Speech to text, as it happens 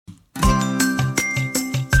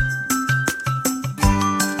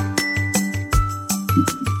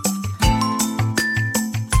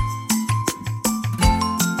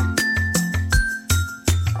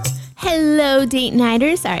Hello, date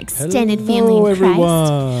nighters, our extended family in Christ.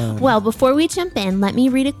 Everyone. Well, before we jump in, let me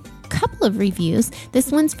read a couple of reviews.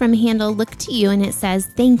 This one's from handle Look to You, and it says,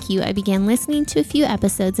 "Thank you. I began listening to a few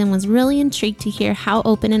episodes and was really intrigued to hear how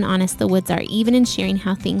open and honest the Woods are, even in sharing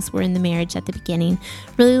how things were in the marriage at the beginning.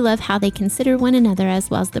 Really love how they consider one another as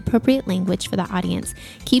well as the appropriate language for the audience.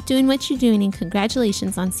 Keep doing what you're doing, and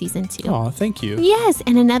congratulations on season 2. Aw, thank you. Yes,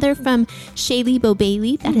 and another from Shaylee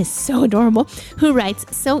Bobailey, that is so adorable, who writes,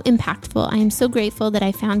 "So impactful. I am so grateful that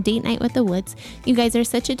I found Date Night with the Woods. You guys are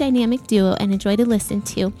such a dynamic duo and a joy to listen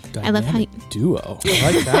to. I love how you, duo.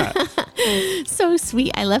 I like that. so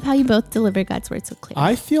sweet. I love how you both deliver God's word so clearly."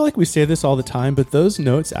 I feel like we say this all the time, but those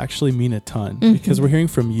notes actually mean a ton because we're hearing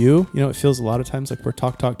from you. You know, it feels a lot of times like we're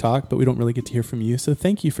talk, but we don't really get to hear from you. So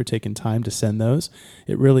thank you for taking time to send those.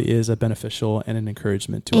 It really is a beneficial and an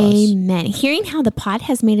encouragement to us. Amen. Hearing how the pod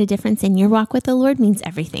has made a difference in your walk with the Lord means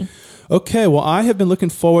everything. Okay, well, I have been looking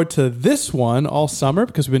forward to this one all summer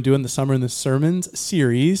because we've been doing the Summer in the Sermons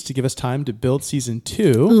series to give us time to build season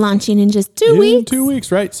 2. Launching in just 2 weeks. 2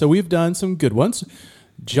 weeks, right. So we've done some good ones.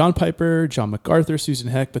 John Piper, John MacArthur, Susan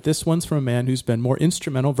Heck, but this one's from a man who's been more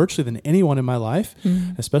instrumental virtually than anyone in my life,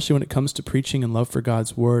 especially when it comes to preaching and love for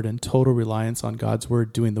God's word and total reliance on God's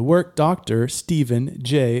word doing the work, Dr. Stephen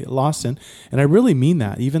J. Lawson. And I really mean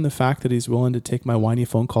that, even the fact that he's willing to take my whiny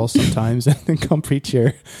phone calls sometimes and come preach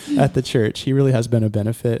here at the church. He really has been a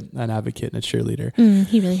benefit, an advocate, and a cheerleader.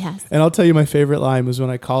 He really has. And I'll tell you my favorite line was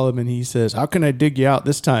when I call him and he says, "How can I dig you out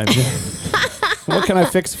this time?" What can I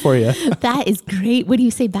fix for you? That is great. What do you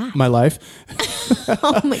say back? My life.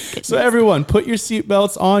 Oh my goodness. So everyone, put your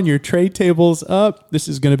seatbelts on, your tray tables up. This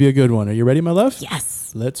is going to be a good one. Are you ready, my love?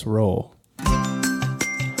 Yes. Let's roll. Sí,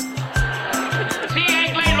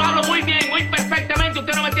 inglés, lo hablo muy bien, muy perfectamente.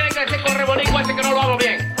 Usted no me tiene que decir correbolico ese que no lo hablo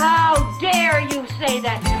bien. How dare you say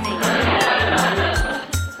that to me?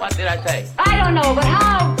 What did I say? I don't know, but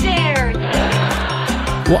how dare you?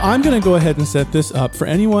 Well, I'm going to go ahead and set this up for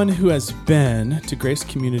anyone who has been to Grace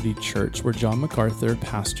Community Church, where John MacArthur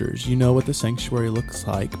pastors. You know what the sanctuary looks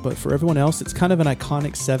like, but for everyone else, it's kind of an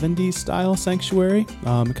iconic 70s style sanctuary,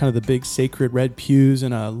 kind of the big sacred red pews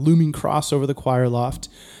and a looming cross over the choir loft.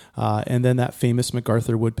 And then that famous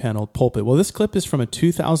MacArthur wood-paneled pulpit. Well, this clip is from a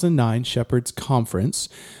 2009 Shepherds Conference,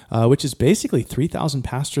 which is basically 3,000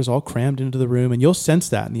 pastors all crammed into the room. And you'll sense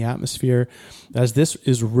that in the atmosphere, as this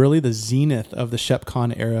is really the zenith of the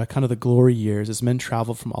ShepCon era, kind of the glory years, as men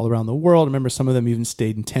traveled from all around the world. Remember, some of them even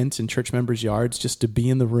stayed in tents in church members' yards just to be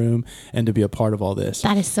in the room and to be a part of all this.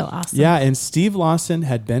 That is so awesome. Yeah, and Steve Lawson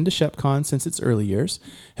had been to ShepCon since its early years,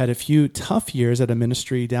 had a few tough years at a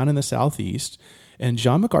ministry down in the Southeast, and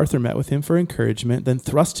John MacArthur met with him for encouragement, then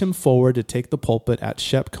thrust him forward to take the pulpit at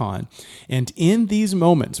ShepCon. And in these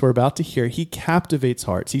moments we're about to hear, he captivates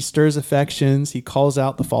hearts. He stirs affections. He calls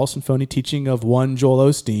out the false and phony teaching of one Joel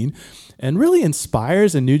Osteen and really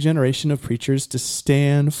inspires a new generation of preachers to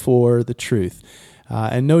stand for the truth.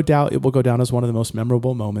 And no doubt it will go down as one of the most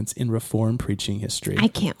memorable moments in Reformed preaching history. I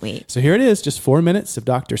can't wait. So here it is, just 4 minutes of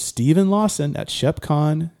Dr. Stephen Lawson at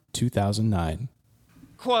ShepCon 2009.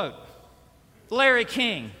 Quote, Larry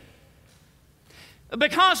King,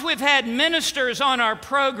 because we've had ministers on our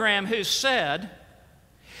program who said,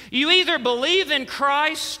 you either believe in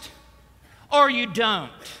Christ or you don't.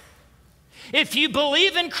 If you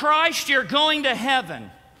believe in Christ, you're going to heaven.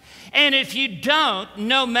 And if you don't,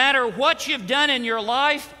 no matter what you've done in your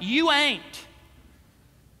life, you ain't.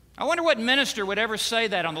 I wonder what minister would ever say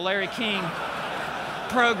that on the Larry King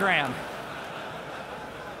program.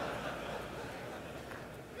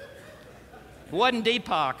 It wasn't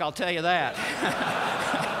Deepak, I'll tell you that.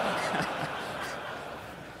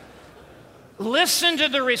 Listen to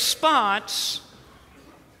the response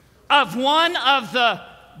of one of the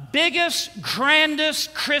biggest,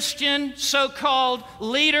 grandest Christian so-called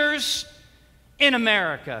leaders in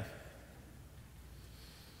America.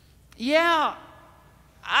 Yeah,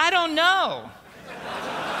 I don't know.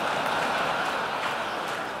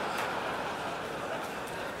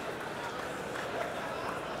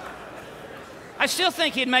 I still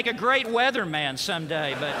think he'd make a great weatherman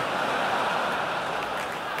someday, but...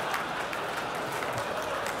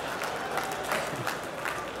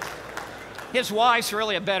 His wife's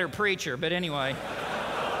really a better preacher, but anyway.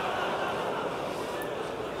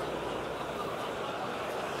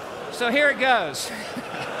 So here it goes.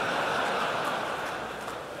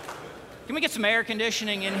 Can we get some air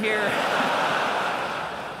conditioning in here?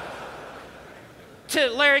 To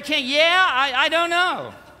Larry King, yeah, I don't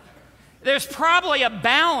know. There's probably a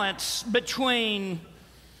balance between,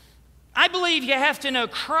 I believe you have to know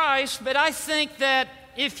Christ, but I think that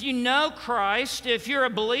if you know Christ, if you're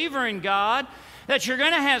a believer in God, that you're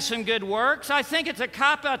going to have some good works. I think it's a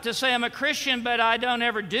cop-out to say I'm a Christian, but I don't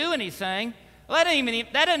ever do anything. Well,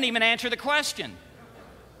 that doesn't even answer the question.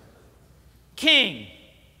 King,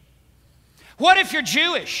 what if you're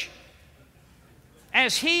Jewish,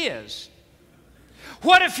 as he is?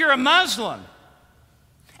 What if you're a Muslim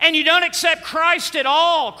and you don't accept Christ at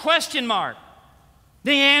all? Question mark.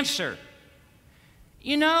 The answer,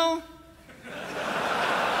 you know,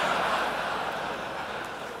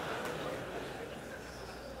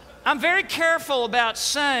 I'm very careful about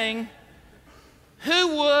saying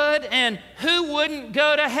who would and who wouldn't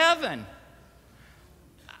go to heaven.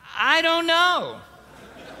 I don't know.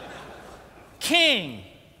 King,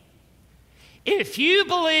 if you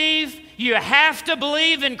believe you have to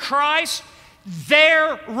believe in Christ,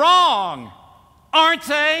 they're wrong, aren't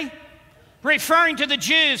they? Referring to the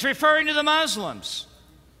Jews, referring to the Muslims.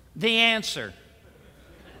 The answer.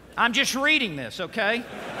 I'm just reading this, okay?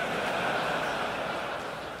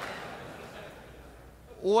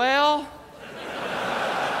 Well,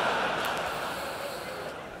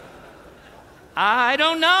 I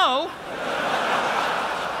don't know.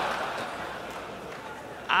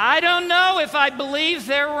 I don't know if I believe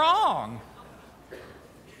they're wrong.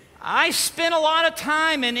 I spent a lot of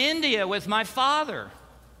time in India with my father.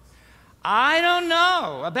 I don't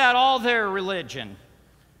know about all their religion,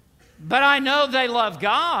 but I know they love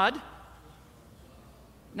God.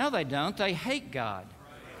 No, they don't. They hate God.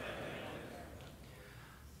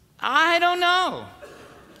 I don't know.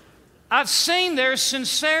 I've seen their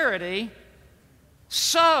sincerity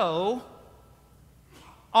so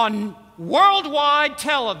on worldwide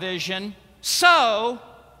television, so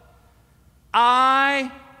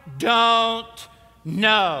I don't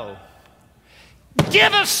know.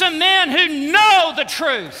 Give us some men who know the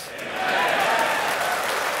truth.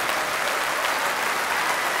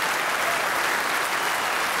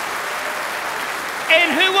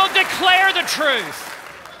 And who will declare the truth.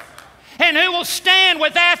 And who will stand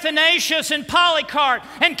with Athanasius and Polycarp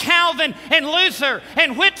and Calvin and Luther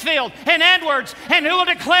and Whitefield and Edwards, and who will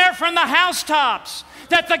declare from the housetops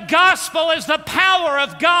that the gospel is the power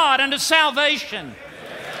of God unto salvation.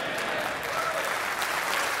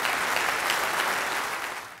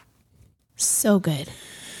 So good.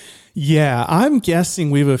 Yeah, I'm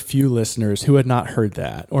guessing we have a few listeners who had not heard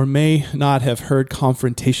that or may not have heard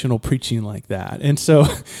confrontational preaching like that. And so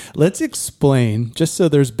let's explain, just so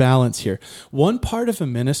there's balance here. One part of a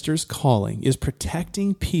minister's calling is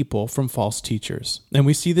protecting people from false teachers. And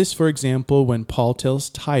we see this, for example, when Paul tells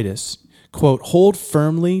Titus, quote, hold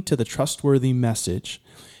firmly to the trustworthy message,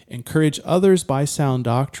 encourage others by sound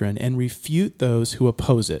doctrine, and refute those who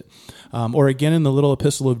oppose it. Or again in the little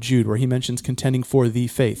epistle of Jude, where he mentions contending for the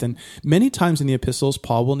faith. And many times in the epistles,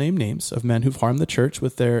 Paul will name names of men who've harmed the church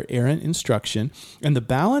with their errant instruction. And the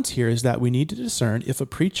balance here is that we need to discern if a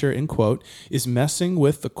preacher, in quote, is messing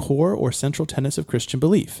with the core or central tenets of Christian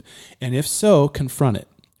belief. And if so, confront it.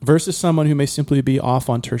 Versus someone who may simply be off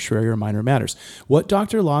on tertiary or minor matters. What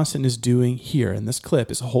Dr. Lawson is doing here in this clip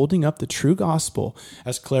is holding up the true gospel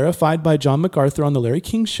as clarified by John MacArthur on the Larry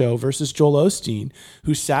King Show versus Joel Osteen,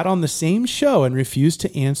 who sat on the same show and refused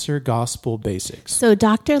to answer gospel basics. So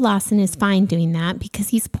Dr. Lawson is fine doing that because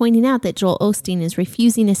he's pointing out that Joel Osteen is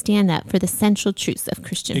refusing to stand up for the central truths of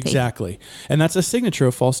Christian faith. Exactly. And that's a signature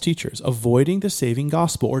of false teachers, avoiding the saving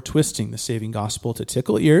gospel or twisting the saving gospel to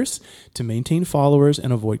tickle ears, to maintain followers,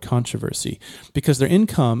 and avoid controversy, because their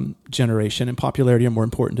income generation and popularity are more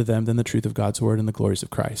important to them than the truth of God's word and the glories of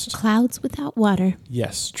Christ. Clouds without water.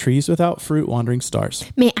 Yes, trees without fruit, wandering stars.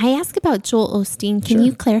 May I ask about Joel Osteen? Can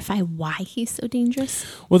you clarify why he's so dangerous?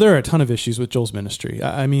 Well, there are a ton of issues with Joel's ministry.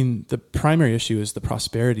 I mean, the primary issue is the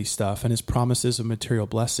prosperity stuff and his promises of material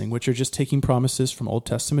blessing, which are just taking promises from Old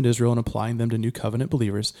Testament Israel and applying them to New Covenant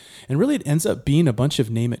believers. And really, it ends up being a bunch of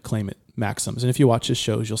name it, claim it maxims. And if you watch his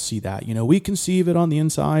shows, you'll see that, we conceive it on the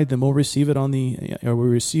inside, then we'll receive it on the, or we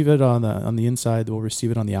receive it on the inside, we'll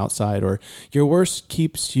receive it on the outside, or your worst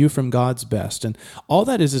keeps you from God's best. And all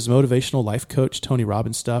that is motivational life coach, Tony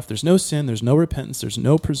Robbins stuff. There's no sin, there's no repentance, there's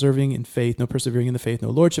no persevering in faith, no persevering in the faith, no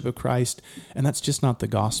lordship of Christ. And that's just not the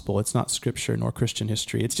gospel. It's not scripture nor Christian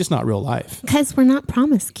history. It's just not real life. Because we're not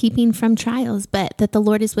promised keeping from trials, but that the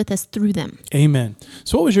Lord is with us through them. Amen.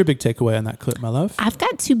 So what was your big takeaway on that clip, my love? I've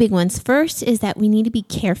got two big ones. first is that we need to be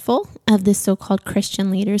careful of the so-called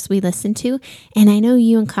Christian leaders we listen to. And I know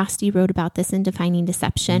you and Costi wrote about this in Defining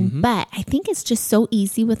Deception, but I think it's just so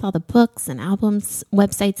easy with all the books and albums,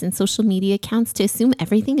 websites, and social media accounts to assume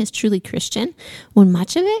everything is truly Christian, when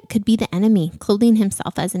much of it could be the enemy clothing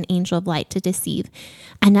himself as an angel of light to deceive.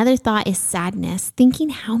 Another thought is sadness, thinking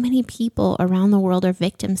how many people around the world are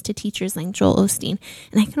victims to teachers like Joel Osteen.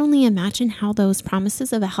 And I can only imagine how those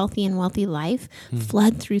promises of a healthy and wealthy life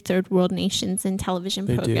flood through third world nations and television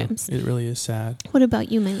programs. It really is sad. What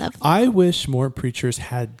about you, my love? I wish more preachers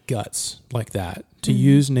had guts like that, to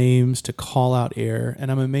use names, to call out error.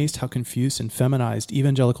 And I'm amazed how confused and feminized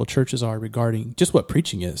evangelical churches are regarding just what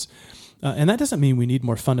preaching is. And that doesn't mean we need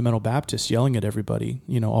more fundamental Baptists yelling at everybody,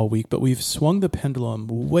 all week, but we've swung the pendulum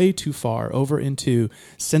way too far over into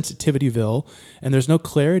sensitivityville, and there's no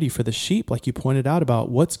clarity for the sheep, like you pointed out,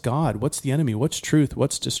 about what's God, what's the enemy, what's truth,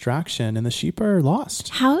 what's distraction, and the sheep are lost.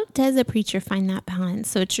 How does a preacher find that balance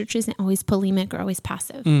so a church isn't always polemic or always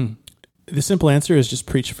passive? The simple answer is just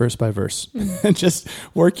preach verse by verse and just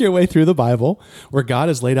work your way through the Bible where God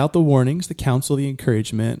has laid out the warnings, the counsel, the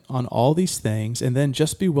encouragement on all these things, and then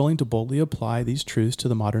just be willing to boldly apply these truths to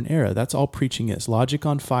the modern era. That's all preaching is. Logic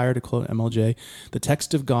on fire, to quote MLJ, the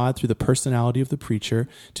text of God through the personality of the preacher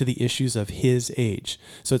to the issues of his age.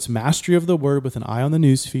 So it's mastery of the word with an eye on the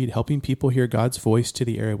newsfeed, helping people hear God's voice to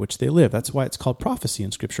the area which they live. That's why it's called prophecy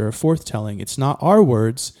in Scripture, or forthtelling. It's not our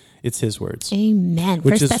words, it's his words. Amen.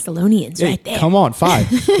 First Thessalonians, right there. Come on,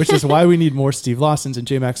 5. Which is why we need more Steve Lawsons and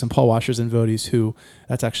J. Max and Paul Washers and Vodies, who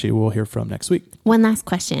that's actually we'll hear from next week. One last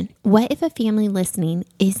question. What if a family listening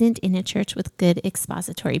isn't in a church with good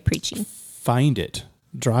expository preaching? Find it.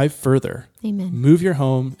 Drive further. Amen. Move your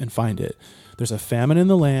home and find it. There's a famine in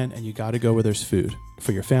the land, and you got to go where there's food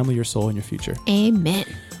for your family, your soul, and your future. Amen.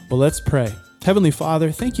 Well, let's pray. Heavenly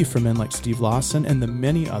Father, thank you for men like Steve Lawson and the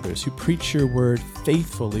many others who preach your word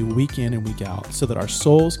faithfully week in and week out so that our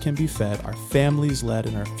souls can be fed, our families led,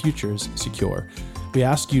 and our futures secure. We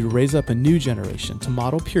ask you to raise up a new generation to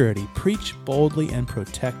model purity, preach boldly, and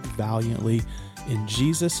protect valiantly. In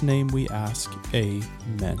Jesus' name we ask,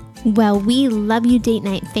 amen. Well, we love you, Date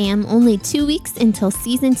Night fam. Only 2 weeks until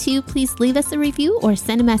season 2. Please leave us a review or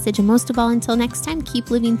send a message. And most of all, until next time, keep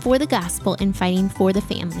living for the gospel and fighting for the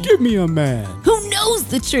family. Give me a man who knows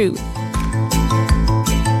the truth.